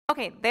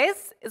Okay,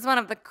 this is one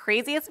of the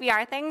craziest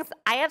VR things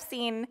I have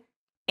seen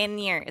in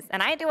years,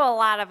 and I do a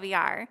lot of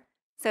VR.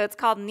 So it's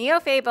called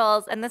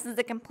Neofables, and this is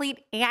a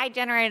complete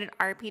AI-generated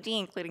RPG,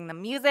 including the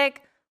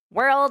music,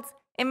 worlds,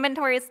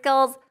 inventory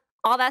skills,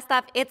 all that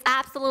stuff. It's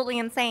absolutely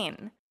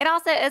insane. It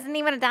also isn't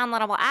even a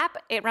downloadable app.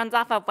 It runs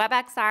off of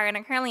WebXR, and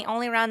it currently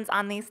only runs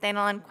on the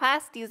standalone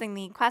Quest using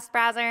the Quest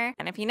browser.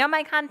 And if you know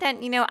my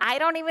content, you know I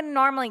don't even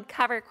normally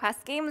cover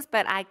Quest games,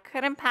 but I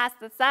couldn't pass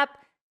this up.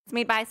 It's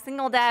made by a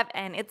single dev,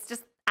 and it's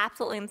just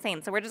absolutely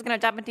insane. So we're just going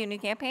to jump into a new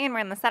campaign.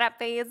 We're in the setup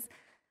phase.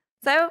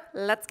 So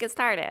let's get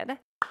started.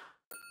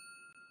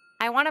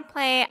 I want to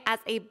play as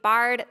a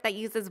bard that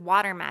uses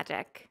water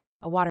magic.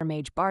 A water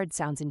mage bard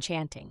sounds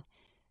enchanting.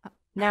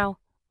 Now,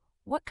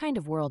 what kind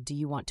of world do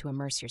you want to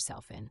immerse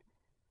yourself in?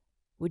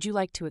 Would you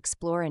like to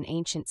explore an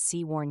ancient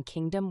sea-worn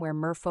kingdom where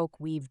merfolk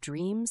weave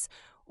dreams,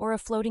 or a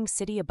floating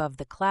city above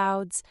the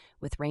clouds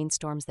with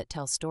rainstorms that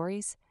tell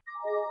stories?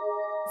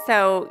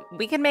 So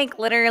we can make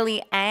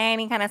literally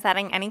any kind of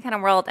setting, any kind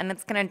of world, and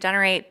it's going to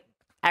generate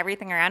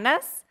everything around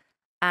us.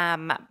 But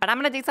I'm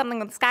going to do something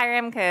with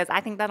Skyrim because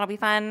I think that'll be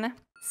fun.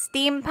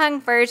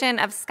 Steampunk version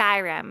of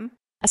Skyrim.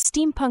 A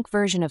steampunk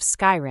version of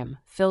Skyrim,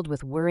 filled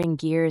with whirring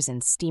gears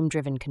and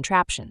steam-driven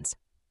contraptions.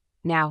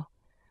 Now,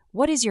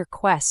 what is your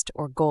quest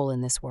or goal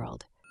in this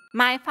world?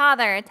 My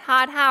father,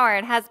 Todd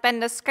Howard, has been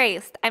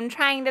disgraced. I'm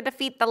trying to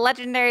defeat the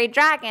legendary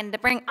dragon to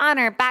bring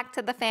honor back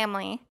to the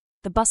family.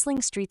 The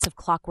bustling streets of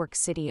Clockwork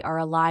City are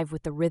alive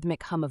with the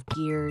rhythmic hum of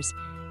gears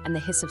and the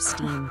hiss of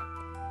steam.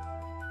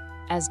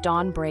 As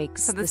dawn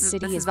breaks, the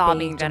city is all bathed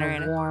being in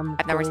generated. a warm,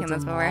 I've never seen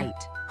this golden before.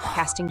 light,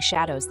 casting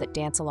shadows that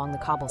dance along the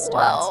cobblestones.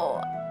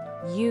 Whoa.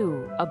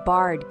 You, a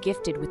bard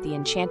gifted with the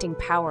enchanting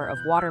power of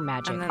water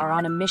magic, are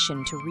on a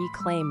mission to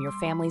reclaim your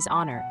family's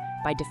honor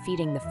by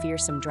defeating the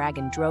fearsome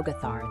dragon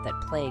Drogothar that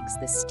plagues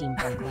this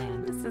steampunk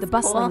land. The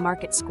bustling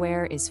market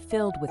square is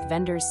filled with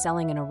vendors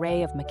selling an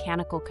array of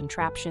mechanical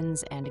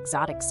contraptions and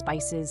exotic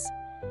spices,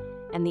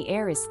 and the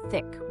air is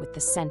thick with the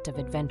scent of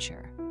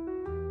adventure.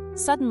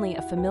 Suddenly,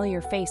 a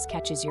familiar face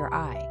catches your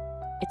eye.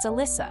 It's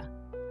Alyssa,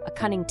 a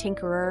cunning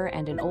tinkerer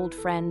and an old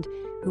friend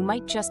who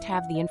might just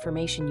have the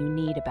information you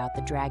need about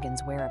the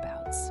dragon's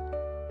whereabouts.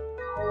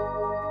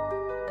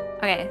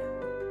 Okay,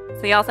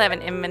 so you also have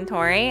an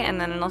inventory, and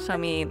then it'll show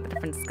me the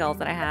different skills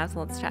that I have, so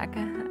let's check.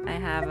 I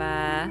have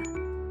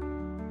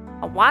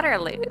a water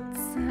loot,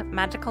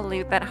 magical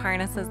loot that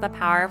harnesses the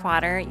power of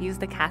water. Use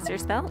the caster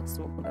spell.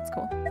 So that's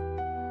cool.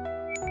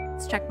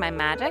 Let's check my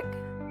magic.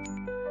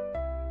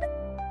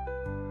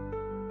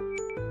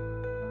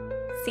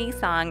 Sea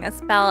Song, a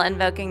spell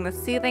invoking the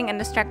soothing and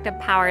destructive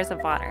powers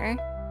of water.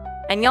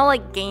 And you'll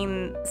like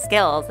gain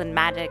skills and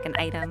magic and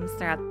items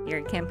throughout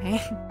your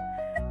campaign.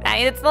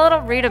 It's a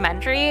little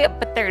rudimentary,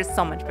 but there's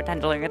so much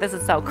potential here. This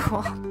is so cool.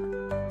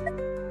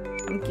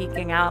 I'm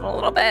geeking out a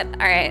little bit.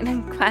 All right,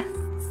 quests.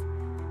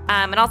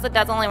 It also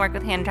does only work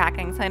with hand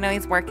tracking, so I know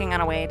he's working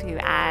on a way to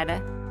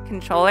add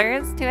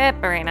controllers to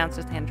it, but right now it's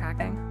just hand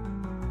tracking.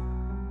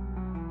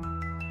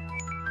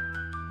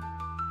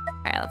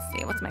 All right, let's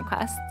see. What's my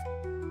quest?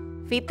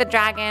 Defeat the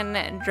dragon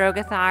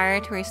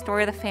Drogothar to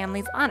restore the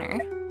family's honor.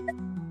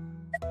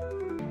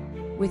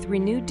 With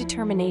renewed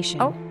determination,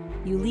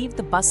 you leave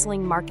the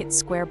bustling market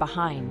square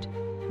behind,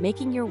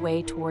 making your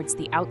way towards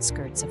the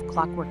outskirts of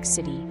Clockwork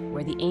City,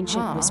 where the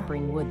ancient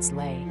Whispering Woods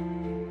lay.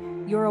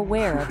 You're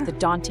aware of the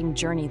daunting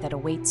journey that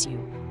awaits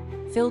you,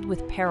 filled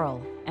with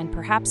peril and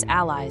perhaps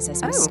allies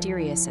as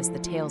mysterious as the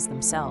tales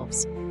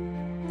themselves.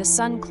 The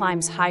sun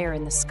climbs higher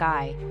in the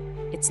sky,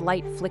 its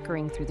light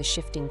flickering through the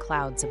shifting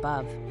clouds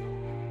above.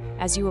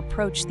 As you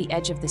approach the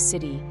edge of the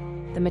city,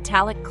 the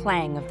metallic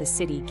clang of the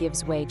city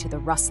gives way to the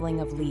rustling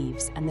of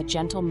leaves and the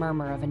gentle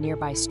murmur of a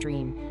nearby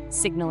stream,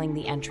 signaling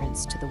the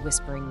entrance to the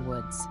Whispering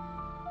Woods.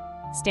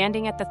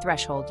 Standing at the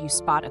threshold, you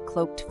spot a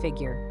cloaked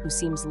figure who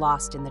seems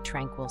lost in the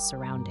tranquil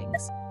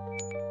surroundings.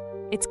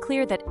 It's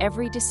clear that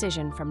every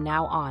decision from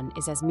now on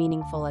is as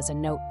meaningful as a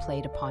note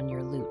played upon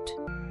your lute.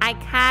 I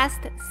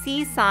cast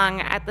Sea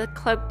Song at the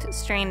cloaked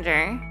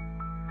stranger.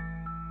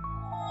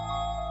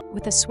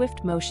 With a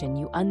swift motion,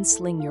 you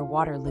unsling your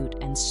water lute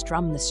and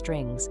strum the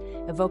strings,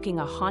 evoking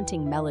a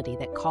haunting melody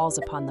that calls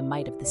upon the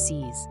might of the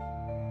seas.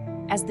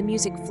 As the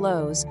music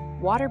flows,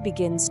 water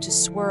begins to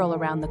swirl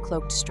around the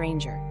cloaked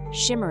stranger,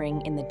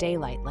 shimmering in the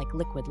daylight like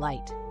liquid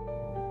light.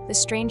 The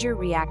stranger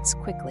reacts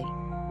quickly,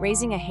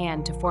 raising a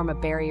hand to form a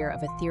barrier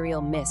of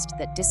ethereal mist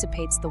that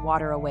dissipates the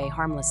water away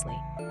harmlessly.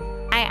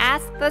 I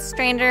ask the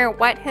stranger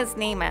what his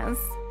name is.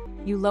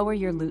 You lower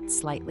your lute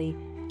slightly,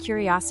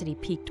 curiosity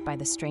piqued by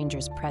the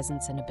stranger's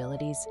presence and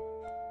abilities.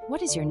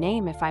 "What is your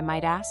name, if I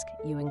might ask?"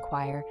 you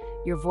inquire,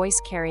 your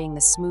voice carrying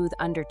the smooth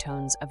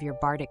undertones of your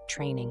bardic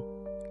training.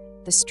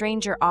 The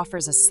stranger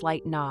offers a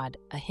slight nod,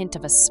 a hint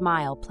of a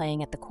smile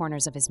playing at the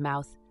corners of his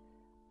mouth.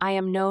 "I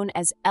am known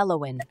as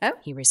Elowin,"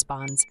 he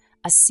responds,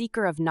 "a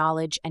seeker of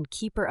knowledge and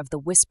keeper of the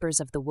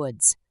whispers of the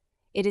woods.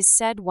 It is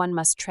said one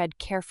must tread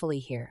carefully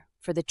here,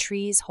 for the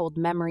trees hold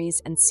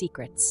memories and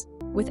secrets."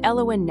 With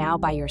Elowin now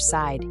by your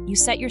side, you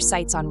set your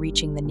sights on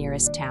reaching the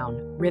nearest town,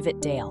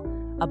 Rivet Dale,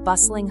 a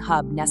bustling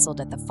hub nestled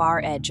at the far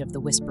edge of the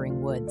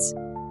Whispering Woods.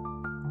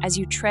 As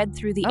you tread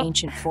through the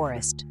ancient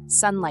forest,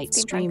 sunlight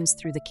streams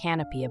through the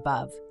canopy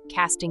above,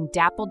 casting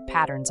dappled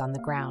patterns on the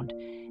ground,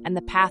 and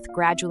the path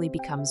gradually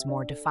becomes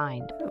more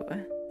defined.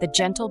 The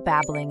gentle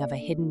babbling of a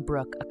hidden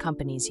brook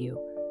accompanies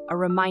you, a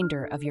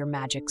reminder of your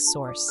magic's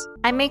source.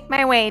 I make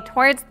my way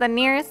towards the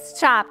nearest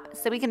shop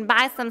so we can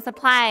buy some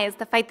supplies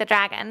to fight the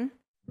dragon.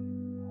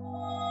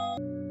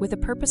 With a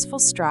purposeful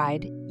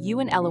stride, you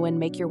and Elowin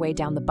make your way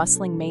down the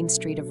bustling main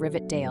street of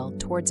Riverdale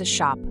towards a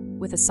shop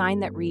with a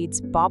sign that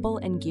reads Bauble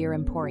and Gear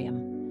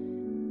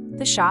Emporium.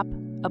 The shop,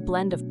 a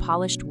blend of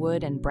polished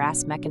wood and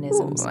brass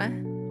mechanisms,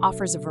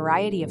 offers a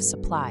variety of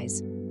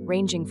supplies,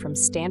 ranging from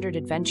standard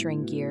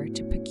adventuring gear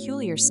to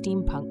peculiar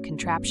steampunk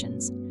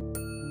contraptions.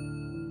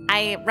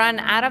 I run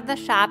out of the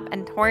shop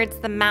and towards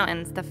the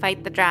mountains to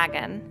fight the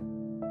dragon.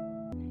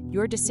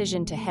 Your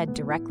decision to head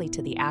directly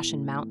to the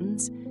Ashen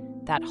Mountains,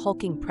 that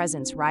hulking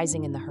presence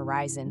rising in the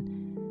horizon,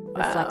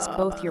 reflects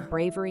both your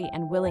bravery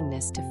and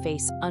willingness to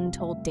face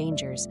untold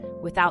dangers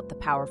without the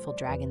powerful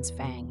dragon's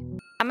fang.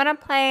 I'm gonna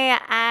play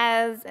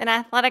as an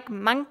athletic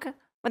monk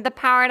with the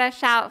power to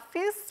shout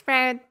 "Fus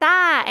for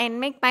da" and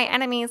make my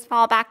enemies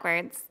fall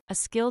backwards. A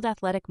skilled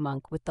athletic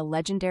monk with the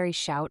legendary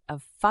shout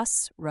of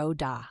Fus Ro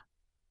Da.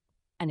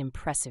 An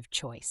impressive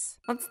choice.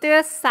 Let's do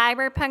a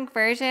cyberpunk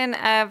version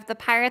of the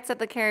Pirates of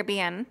the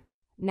Caribbean.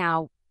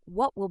 Now,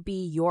 what will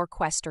be your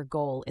quest or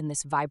goal in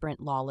this vibrant,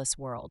 lawless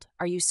world?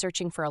 Are you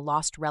searching for a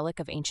lost relic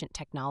of ancient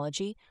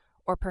technology?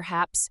 Or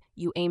perhaps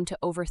you aim to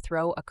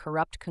overthrow a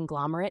corrupt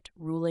conglomerate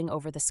ruling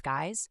over the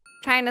skies?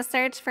 Trying to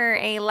search for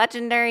a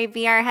legendary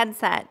VR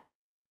headset.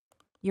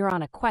 You're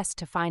on a quest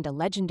to find a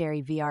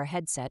legendary VR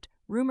headset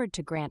rumored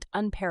to grant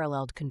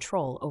unparalleled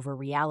control over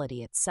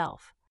reality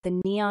itself.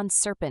 The neon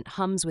serpent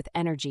hums with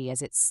energy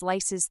as it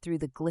slices through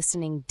the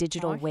glistening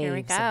digital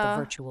waves of the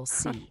virtual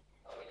sea.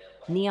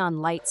 Neon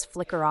lights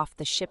flicker off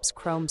the ship's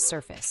chrome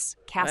surface,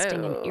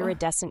 casting an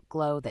iridescent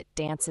glow that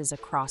dances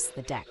across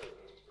the deck.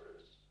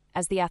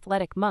 As the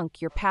athletic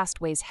monk, your past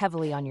weighs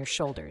heavily on your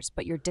shoulders,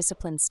 but your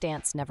disciplined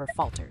stance never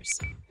falters.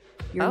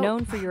 You're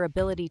known for your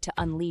ability to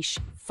unleash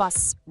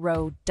Fus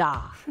Ro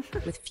Da,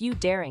 with few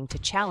daring to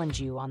challenge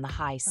you on the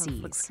high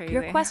seas.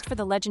 Your quest for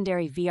the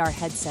legendary VR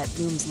headset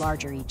looms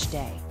larger each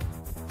day.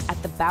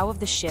 At the bow of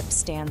the ship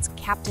stands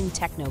Captain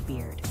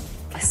Technobeard,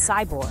 a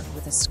cyborg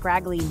with a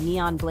scraggly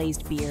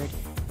neon-blazed beard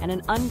and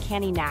an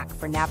uncanny knack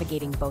for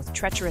navigating both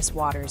treacherous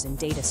waters and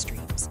data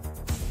streams.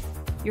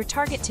 Your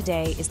target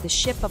today is the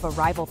ship of a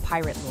rival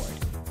pirate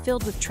lord,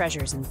 filled with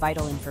treasures and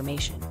vital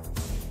information.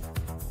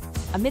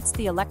 Amidst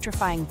the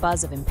electrifying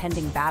buzz of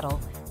impending battle,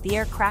 the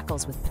air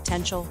crackles with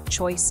potential,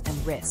 choice,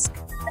 and risk.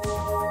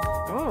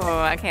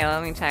 Oh, okay,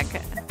 let me check.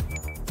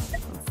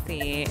 Let's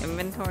see,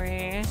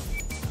 inventory.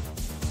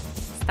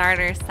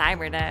 Starter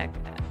cyber deck.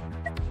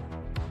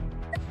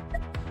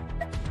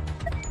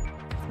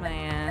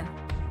 My,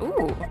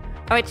 ooh.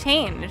 Oh, it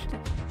changed.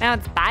 Now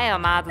it's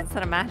biomods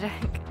instead of magic.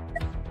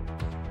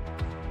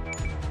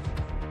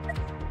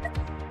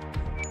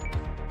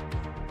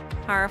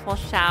 Powerful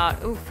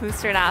shout. Ooh,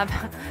 boosted up.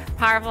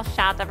 Powerful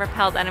shout that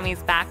propels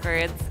enemies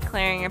backwards,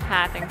 clearing your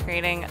path and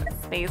creating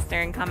space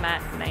during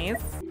combat.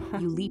 Nice.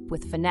 You leap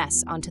with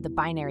finesse onto the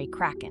binary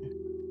Kraken.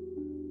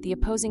 The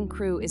opposing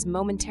crew is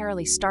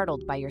momentarily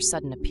startled by your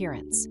sudden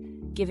appearance,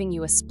 giving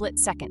you a split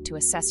second to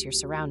assess your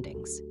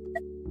surroundings.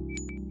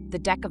 The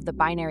deck of the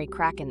binary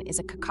Kraken is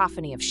a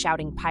cacophony of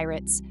shouting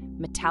pirates,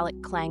 metallic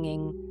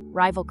clanging.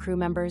 Rival crew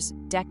members,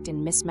 decked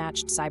in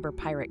mismatched cyber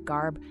pirate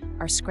garb,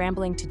 are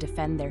scrambling to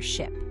defend their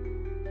ship.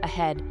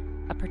 Ahead,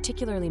 a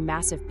particularly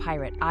massive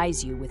pirate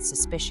eyes you with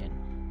suspicion,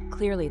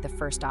 clearly the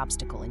first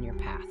obstacle in your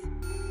path.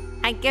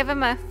 I give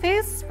him a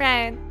fist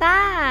right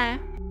there.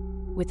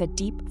 With a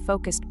deep,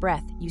 focused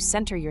breath, you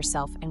center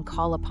yourself and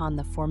call upon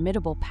the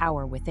formidable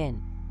power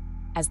within.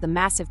 As the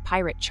massive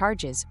pirate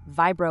charges,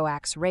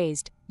 vibro-axe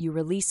raised, you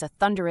release a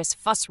thunderous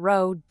Fus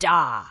Ro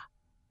Da.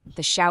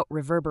 The shout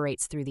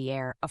reverberates through the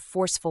air, a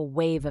forceful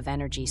wave of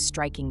energy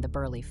striking the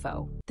burly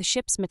foe. The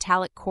ship's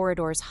metallic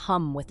corridors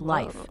hum with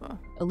life,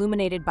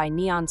 illuminated by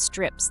neon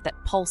strips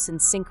that pulse in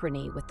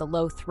synchrony with the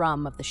low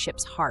thrum of the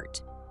ship's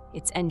heart,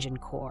 its engine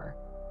core.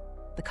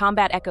 The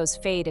combat echoes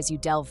fade as you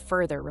delve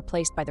further,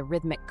 replaced by the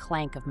rhythmic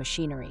clank of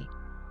machinery.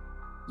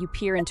 You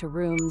peer into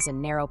rooms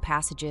and narrow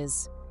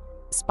passages,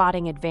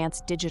 spotting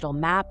advanced digital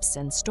maps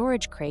and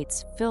storage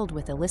crates filled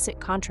with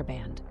illicit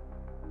contraband.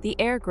 The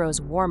air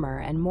grows warmer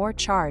and more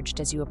charged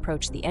as you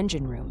approach the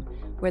engine room,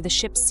 where the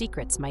ship's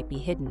secrets might be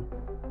hidden.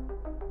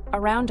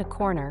 Around a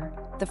corner,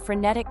 the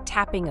frenetic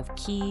tapping of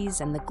keys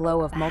and the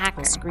glow of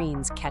multiple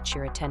screens catch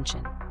your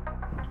attention.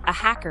 A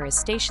hacker is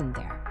stationed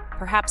there,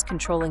 perhaps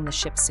controlling the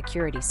ship's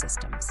security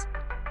systems.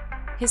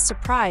 His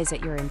surprise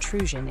at your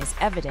intrusion is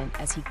evident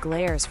as he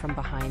glares from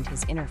behind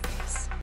his interface.